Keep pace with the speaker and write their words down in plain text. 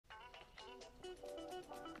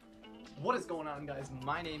What is going on, guys?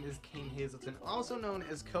 My name is Kane Hazelton, also known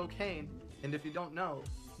as Cocaine, and if you don't know,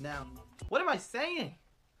 now, what am I saying?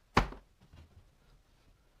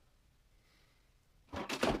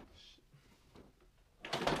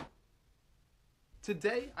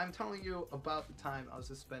 Today, I'm telling you about the time I was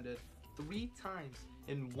suspended 3 times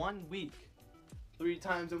in 1 week. 3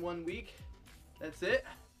 times in 1 week? That's it?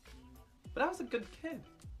 But I was a good kid.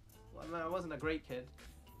 Well, I wasn't a great kid.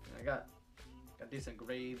 I got decent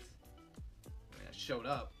grades. I showed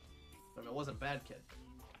up, but I wasn't a bad kid.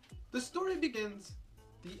 The story begins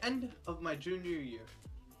the end of my junior year.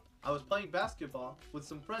 I was playing basketball with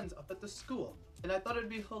some friends up at the school, and I thought it'd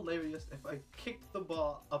be hilarious if I kicked the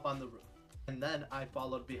ball up on the roof, and then I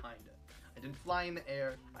followed behind it. I didn't fly in the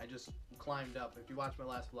air, I just climbed up. If you watch my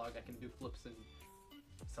last vlog, I can do flips and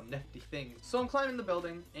some nifty things. So I'm climbing the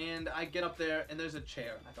building, and I get up there, and there's a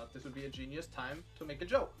chair. I thought this would be a genius time to make a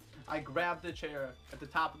joke. I grabbed the chair at the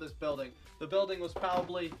top of this building. The building was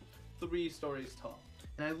probably 3 stories tall.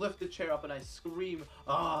 And I lift the chair up and I scream,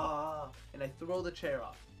 "Ah!" And I throw the chair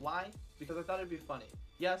off. Why? Because I thought it'd be funny.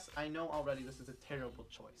 Yes, I know already this is a terrible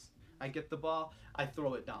choice. I get the ball, I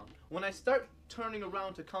throw it down. When I start turning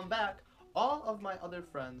around to come back, all of my other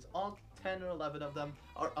friends, all 10 or 11 of them,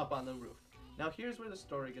 are up on the roof. Now here's where the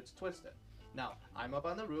story gets twisted. Now, I'm up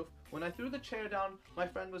on the roof. When I threw the chair down, my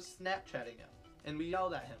friend was Snapchatting him. And we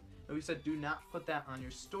yelled at him. And we said, "Do not put that on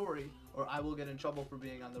your story or I will get in trouble for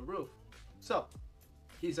being on the roof." So,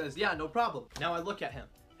 he says, "Yeah, no problem." Now I look at him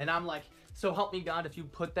and I'm like, "So help me God, if you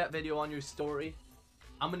put that video on your story,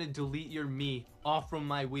 I'm gonna delete your me off from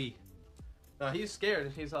my Wii." Now he's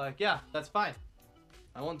scared. He's like, "Yeah, that's fine.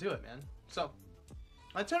 I won't do it, man." So,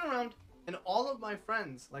 I turn around and all of my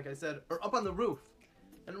friends, like I said, are up on the roof.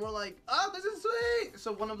 And we're like, "Oh, this is sweet!"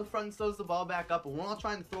 So one of the friends throws the ball back up, and we're all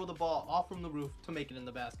trying to throw the ball off from the roof to make it in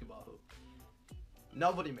the basketball hoop.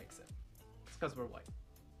 Nobody makes it. It's because we're white.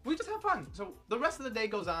 We just have fun. So the rest of the day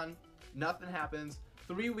goes on. Nothing happens.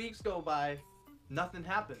 3 weeks go by. Nothing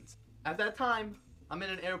happens. At that time, I'm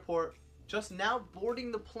in an airport, just now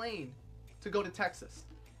boarding the plane to go to Texas.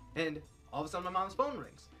 And all of a sudden, my mom's phone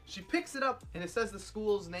rings. She picks it up, and it says the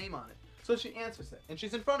school's name on it. So she answers it, and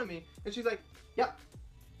she's in front of me, and she's like, "Yep.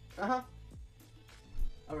 Uh-huh.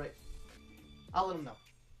 Alright. I'll let him know."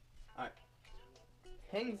 Alright.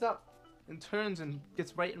 Hangs up and turns and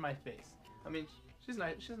gets right in my face. I mean, she's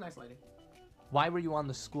nice. She's a nice lady. "Why were you on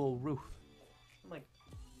the school roof?" I'm like,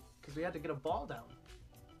 "Because we had to get a ball down."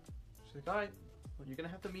 She's like, "Alright, well, you're gonna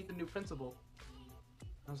have to meet the new principal."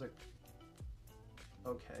 I was like,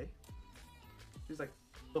 "Okay." She's like,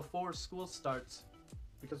 "Before school starts,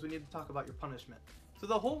 because we need to talk about your punishment." So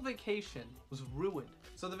the whole vacation was ruined.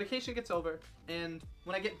 So the vacation gets over, and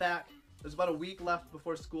when I get back, there's about a week left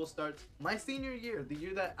before school starts. My senior year, the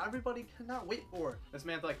year that everybody cannot wait for. This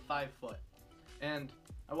man's like 5 foot. And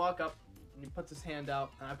I walk up, and he puts his hand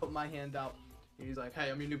out, and I put my hand out. And he's like, "Hey,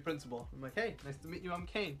 I'm your new principal." I'm like, "Hey, nice to meet you, I'm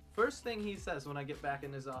Kane." First thing he says when I get back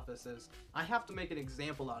in his office is, "I have to make an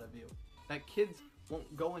example out of you. That kids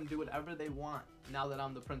won't go and do whatever they want now that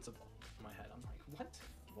I'm the principal." In my head, I'm like, "What?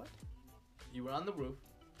 What? You were on the roof.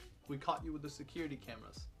 We caught you with the security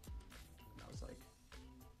cameras." And I was like,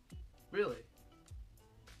 "Really?"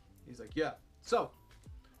 He's like, "Yeah. So,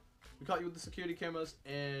 we caught you with the security cameras,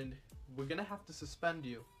 and we're gonna have to suspend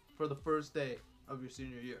you for the first day of your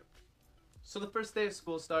senior year." So the first day of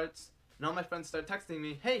school starts, and all my friends start texting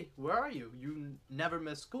me, "Hey, where are you? You never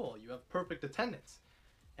miss school. You have perfect attendance."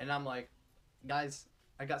 And I'm like, "Guys,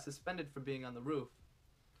 I got suspended for being on the roof."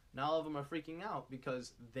 And all of them are freaking out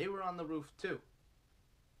because they were on the roof too.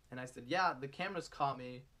 And I said, "Yeah, the cameras caught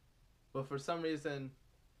me, but for some reason,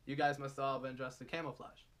 you guys must have all been dressed in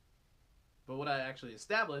camouflage." But what I actually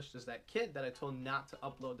established is that kid that I told not to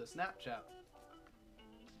upload the Snapchat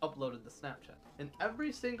uploaded the Snapchat. And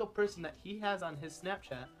every single person that he has on his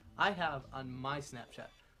Snapchat, I have on my Snapchat.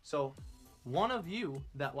 So one of you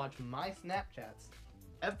that watch my Snapchats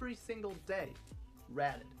every single day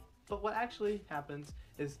ratted. But what actually happens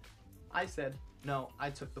is I said, no, I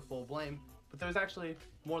took the full blame, but there was actually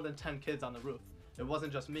more than 10 kids on the roof. It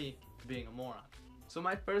wasn't just me being a moron. So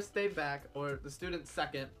my first day back, or the student's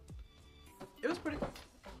second, it was pretty,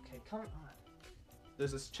 okay, come on.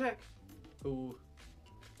 There's this chick who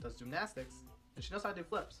does gymnastics, and she knows how to do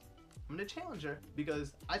flips. I'm gonna challenge her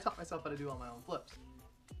because I taught myself how to do all my own flips.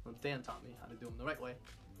 Well, Dan taught me how to do them the right way.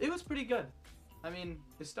 It was pretty good. I mean,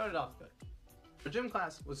 it started off good. Our gym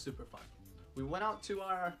class was super fun. We went out to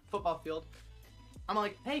our football field. I'm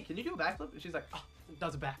like, "Hey, can you do a backflip?" And she's like, "Oh, it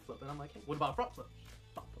does a backflip." And I'm like, "Hey, what about a front flip?"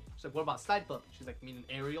 Front flip. She's like, "What about side flip?" She's like, "You mean an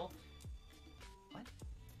aerial?" What?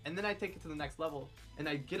 And then I take it to the next level, and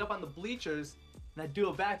I get up on the bleachers, and I do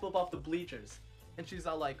a backflip off the bleachers. And she's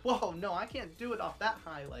all like, whoa, no, I can't do it off that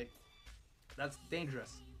high. Like, that's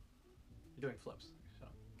dangerous. You're doing flips. So.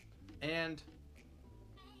 And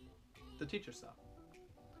the teacher saw.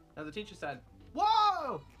 Now the teacher said,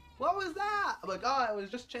 whoa, what was that? I'm like, oh, I was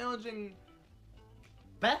just challenging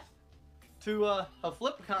Beth to a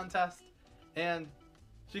flip contest, and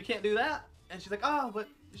she can't do that. And she's like, oh, but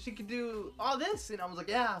she could do all this. And I was like,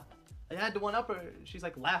 yeah, I had to one up her. She's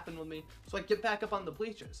like laughing with me. So I get back up on the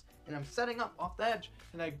bleachers, and I'm setting up off the edge,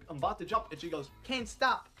 and I'm about to jump, and she goes, Kane,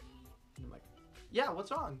 stop. And I'm like, yeah,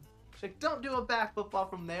 what's wrong? She's like, don't do a backflip off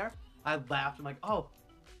from there. I laughed. I'm like, oh,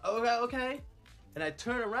 okay. And I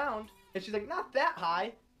turn around, and she's like, not that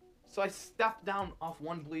high. So I step down off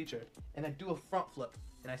one bleacher, and I do a front flip,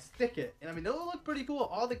 and I stick it. And I mean, it looked pretty cool.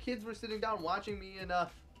 All the kids were sitting down watching me and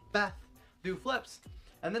Beth do flips.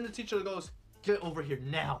 And then the teacher goes, get over here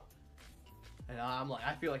now. And I'm like,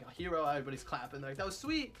 I feel like a hero. Everybody's clapping. They're like, that was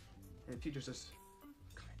sweet. And the teacher's just,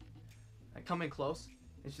 I come in close,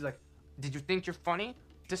 and she's like, did you think you're funny?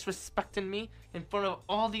 Disrespecting me in front of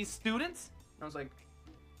all these students? And I was like,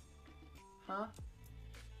 huh?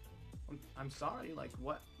 I'm sorry, like,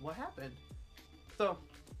 what happened? So,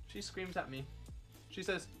 she screams at me. She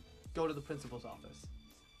says, go to the principal's office.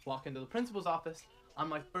 Walk into the principal's office on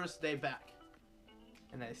my first day back.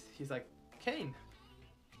 And he's like, Kane,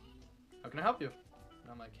 how can I help you?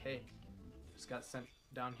 And I'm like, hey, just got sent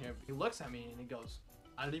down here. He looks at me and he goes,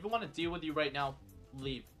 I don't even want to deal with you right now.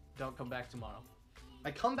 Leave. Don't come back tomorrow.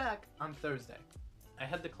 I come back on Thursday. I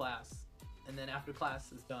head to class, and then after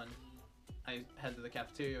class is done, I head to the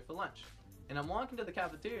cafeteria for lunch. And I'm walking to the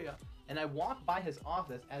cafeteria, and I walk by his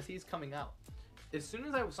office as he's coming out. As soon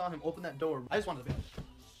as I saw him open that door, I just wanted to be like,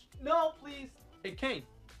 no, please. Hey, Kane.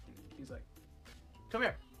 And he's like, come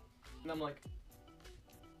here. And I'm like,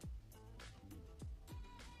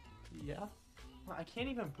 yeah? Well, I can't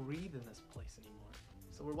even breathe in this place anymore.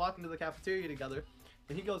 So we're walking to the cafeteria together,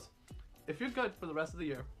 and he goes, if you're good for the rest of the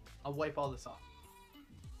year, I'll wipe all this off.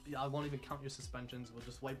 I won't even count your suspensions. We'll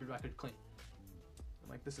just wipe your record clean. I'm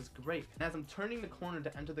like, this is great. And as I'm turning the corner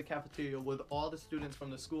to enter the cafeteria with all the students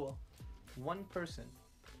from the school, one person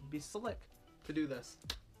would be slick to do this.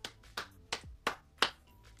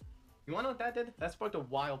 You wanna know what that did? That sparked a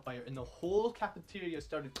wildfire, and the whole cafeteria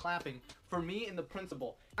started clapping for me and the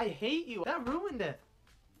principal. I hate you. That ruined it.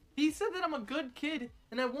 He said that I'm a good kid,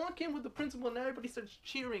 and I walk in with the principal, and everybody starts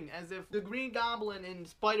cheering as if the Green Goblin and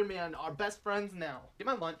Spider-Man are best friends now. Get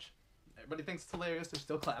my lunch. Everybody thinks it's hilarious. They're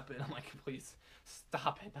still clapping. I'm like, please,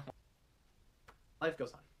 stop it. Life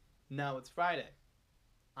goes on. Now it's Friday.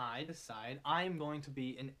 I decide I'm going to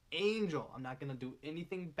be an angel. I'm not going to do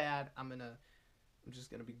anything bad. I'm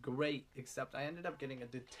just going to be great, except I ended up getting a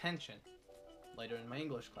detention later in my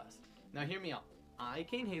English class. Now hear me out. I,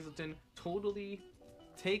 Kane Hazelton, totally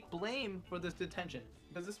take blame for this detention,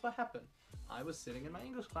 because this is what happened. I was sitting in my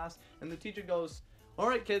English class, and the teacher goes, all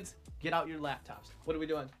right, kids, get out your laptops. What are we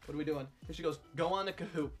doing? What are we doing? And she goes, go on to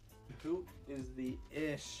Kahoot. Kahoot is the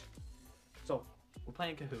ish. So, we're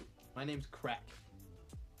playing Kahoot. My name's Crack.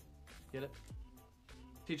 Get it?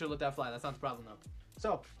 Teacher let that fly. That's not the problem, though.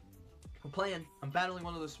 So, we're playing. I'm battling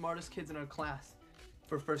one of the smartest kids in our class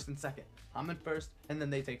for first and second. I'm in first, and then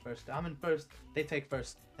they take first. I'm in first, they take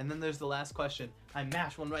first. And then there's the last question. I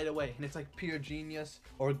mash one right away, and it's like pure genius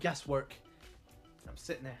or guesswork. And I'm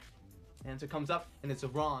sitting there. Answer comes up, and it's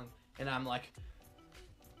wrong. And I'm like,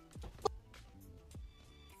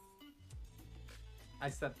 I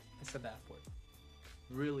said that F word.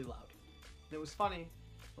 Really loud. And it was funny.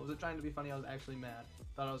 I wasn't trying to be funny, I was actually mad.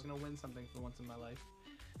 Thought I was gonna win something for once in my life.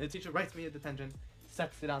 And the teacher writes me a detention,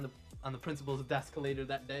 sets it on the principal's desk later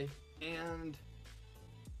that day, and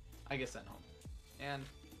I get sent home. And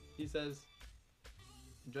he says,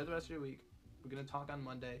 enjoy the rest of your week. We're gonna talk on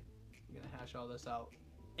Monday. We're gonna hash all this out.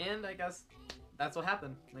 And I guess that's what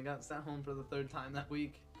happened. I got sent home for the third time that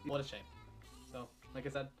week. What a shame. So, like I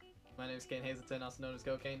said, my name is Kane Hazelton, also known as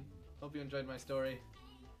Cocaine. Hope you enjoyed my story.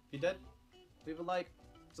 If you did, leave a like,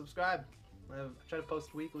 subscribe. I try to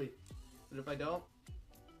post weekly. But if I don't,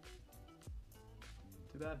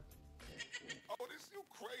 too bad. Oh, this you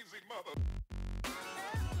crazy mother.